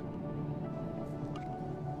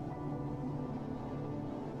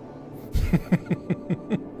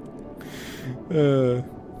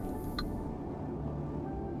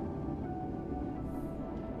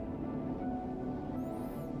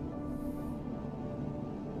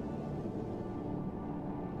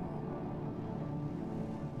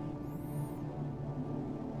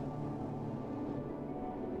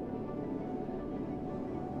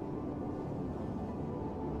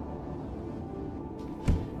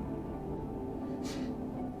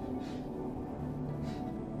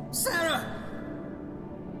 Sarah!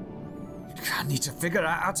 I need to figure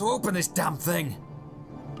out how to open this damn thing.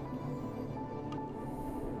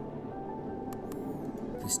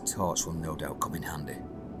 This torch will no doubt come in handy.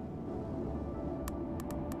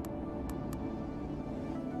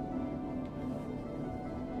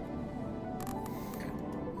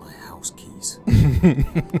 My house keys.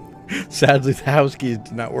 Sadly, the house keys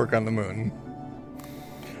did not work on the moon.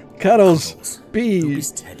 Cuddles,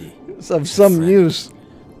 bees, Teddy. of some use.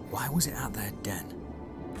 Why was it at their den?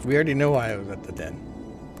 We already know why I was at the den.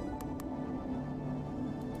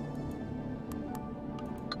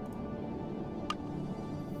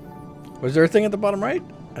 Was there a thing at the bottom right?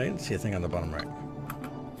 I didn't see a thing on the bottom right.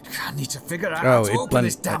 I need to figure out how to open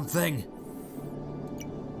this damn thing.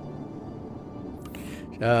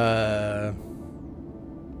 Yeah,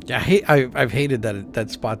 I've hated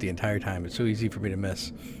that spot the entire time. It's so easy for me to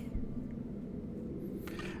miss.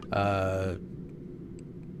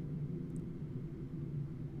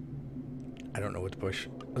 I don't know what to push.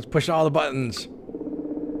 Let's push all the buttons.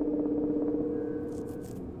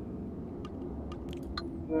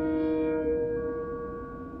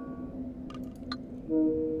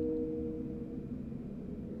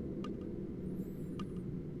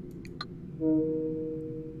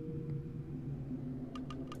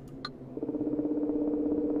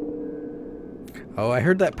 Oh, I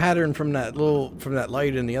heard that pattern from that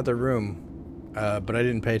light in the other room, but I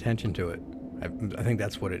didn't pay attention to it. I think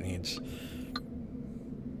that's what it needs.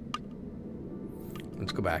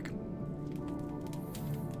 Let's go back.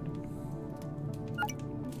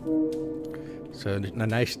 So a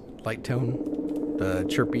nice light tone, the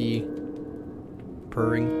chirpy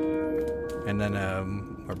purring, and then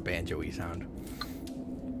more banjo-y sound.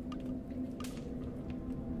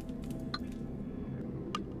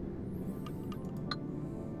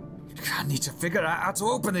 I need to figure out how to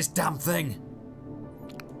open this damn thing.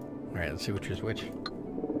 All right, let's see which is which.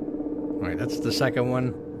 All right, that's the second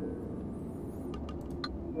one.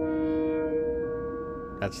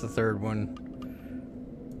 That's the third one.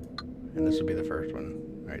 And this will be the first one.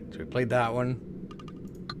 All right, so we played that one.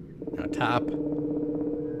 Now top.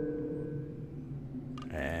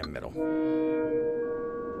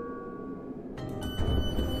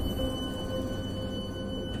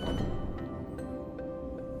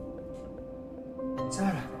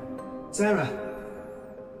 Sarah.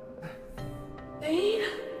 Dean?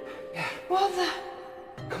 Yeah. What the?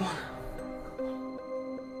 Come on.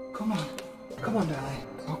 Come on. Come on, darling.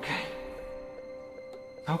 Okay.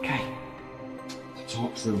 Okay.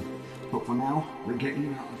 Talk soon. But for now, we're getting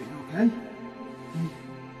you out of it, okay?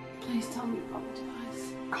 Please tell me about the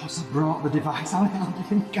device. Of course I brought the device. How do you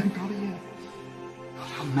think I got it here? God,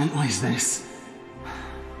 how mental is this?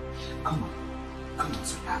 Come on. Come on,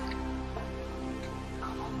 sweetheart.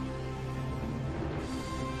 Come on.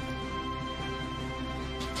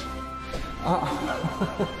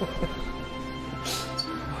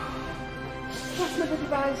 What's my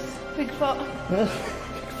device? Bigfoot.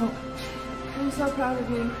 Bigfoot. I'm so proud of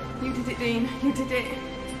you. You did it, Dean. You did it. I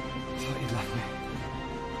thought you'd left me.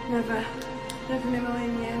 Never. Never in a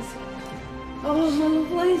million years. Oh, my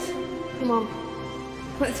lovelies. Come on.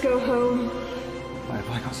 Let's go home. Have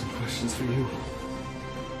I got some questions for you?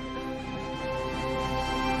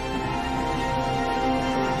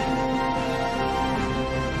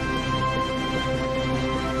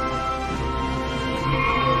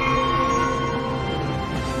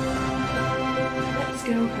 Let's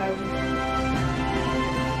go home.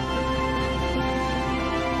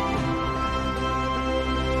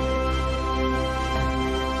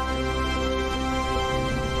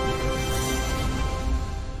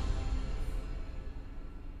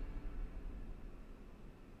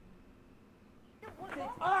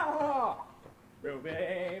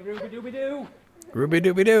 Ruby-dooby-doo. Ruby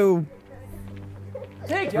dooby doo.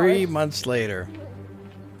 Take 3 months later.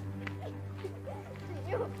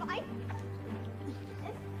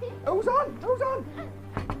 Who's on? Who's on?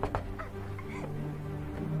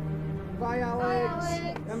 Bye, Alex.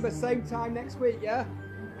 Remember, same time next week, yeah?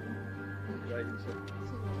 Right.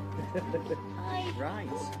 Right.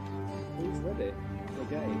 Who's ready?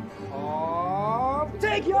 Okay. Oh,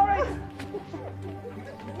 take yours!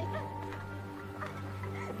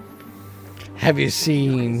 Have you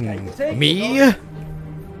seen me?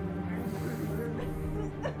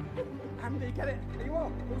 Andy, get it. Are you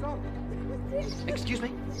on? Who's on? Excuse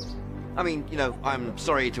me? I mean, you know, I'm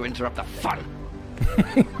sorry to interrupt the fun.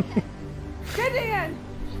 Gideon!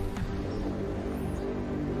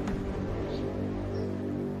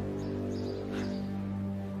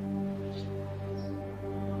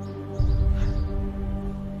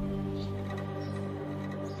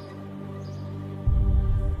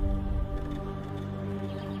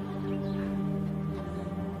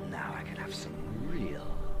 Now I can have some real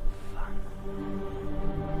fun.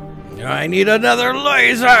 I need another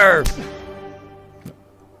laser!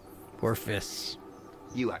 Poor fists.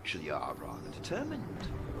 You actually are rather determined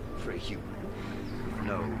for a human. With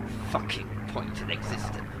no fucking point in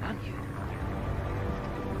existing, aren't you?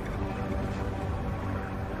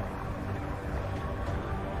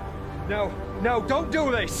 No, no, don't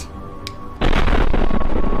do this!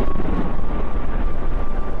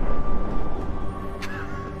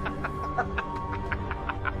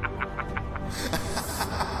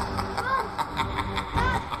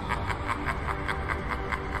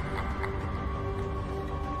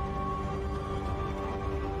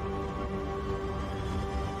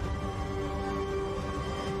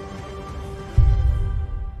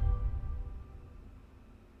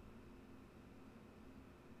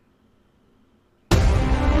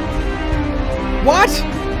 What?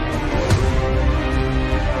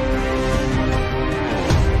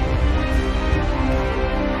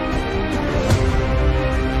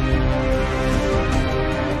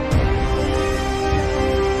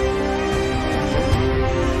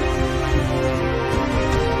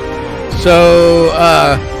 So,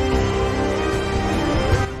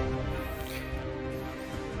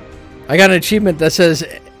 I got an achievement that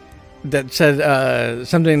said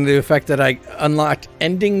something to the effect that I unlocked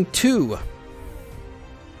ending 2.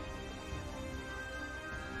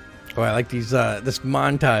 Oh, I like these this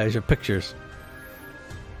montage of pictures.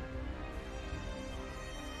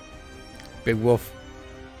 Big Wolf.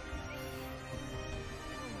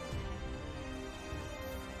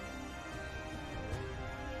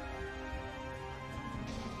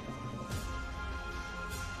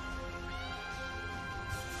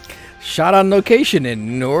 Shot on location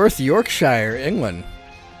in North Yorkshire, England.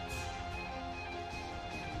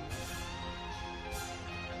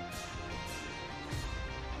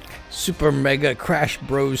 Super Mega Crash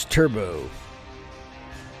Bros Turbo.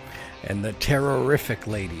 And the Terrorific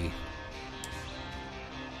Lady.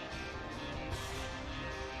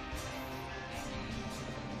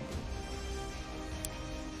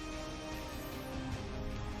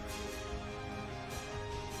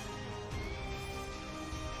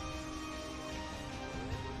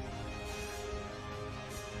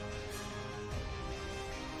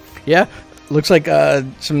 Yeah, looks like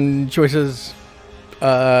some choices made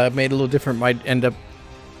a little different might end up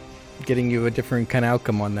getting you a different kind of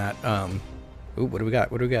outcome on that. Ooh, what do we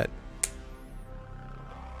got? What do we got?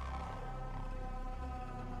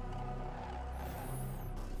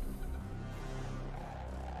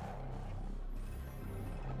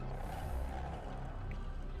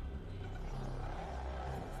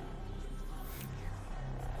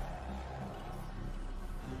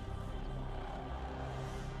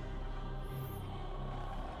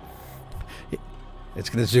 It's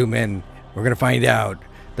gonna zoom in. We're gonna find out.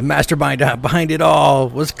 The mastermind behind it all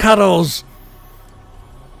was Cuddles.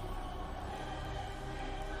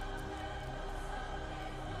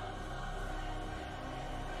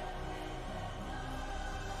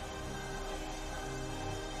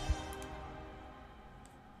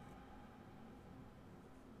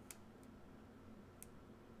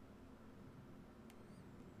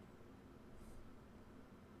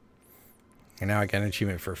 And now I got an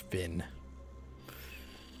achievement for Finn.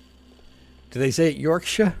 Do they say it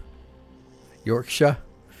Yorkshire? Yorkshire?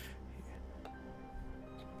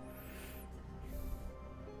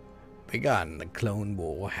 Begun, the Clone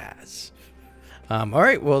War has.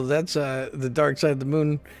 Alright, well that's the dark side of the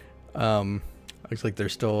moon. Looks like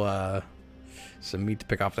there's still some meat to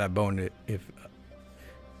pick off that bone if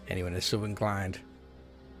anyone is so inclined.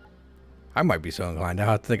 I might be so inclined. I'll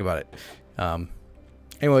have to think about it.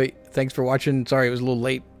 Anyway, thanks for watching. Sorry it was a little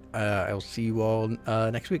late. I'll see you all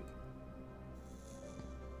next week.